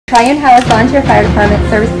Triune Halleck Volunteer Fire Department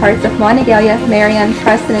serves parts of Monongalia, Marion,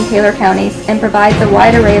 Preston, and Taylor counties and provides a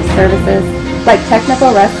wide array of services like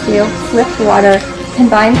technical rescue, swift water,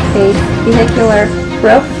 confined space, vehicular,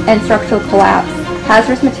 rope and structural collapse,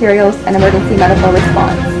 hazardous materials, and emergency medical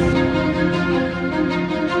response.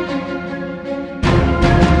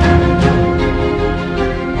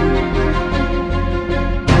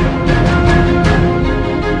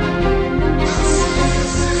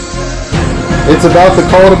 It's about the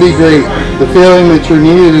call to be great, the feeling that you're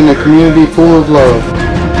needed in a community full of love.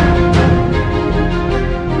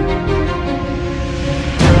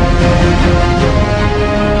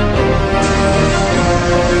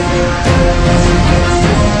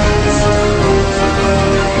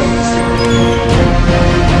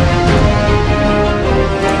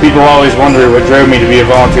 People always wonder what drove me to be a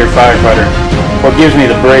volunteer firefighter. What gives me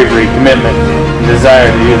the bravery, commitment, and desire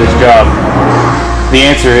to do this job? The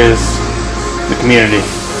answer is the community.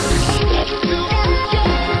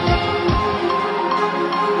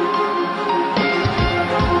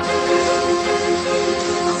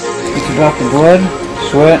 It's about the blood,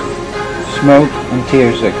 sweat, smoke, and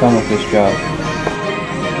tears that come with this job.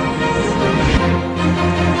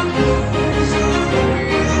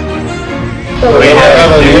 We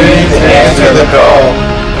have a duty to answer the call.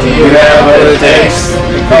 Do you have what it takes?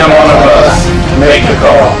 Become one of us. Make the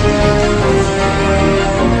call.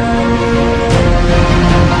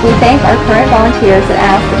 We thank our current volunteers and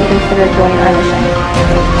ask that you consider joining our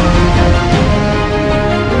mission.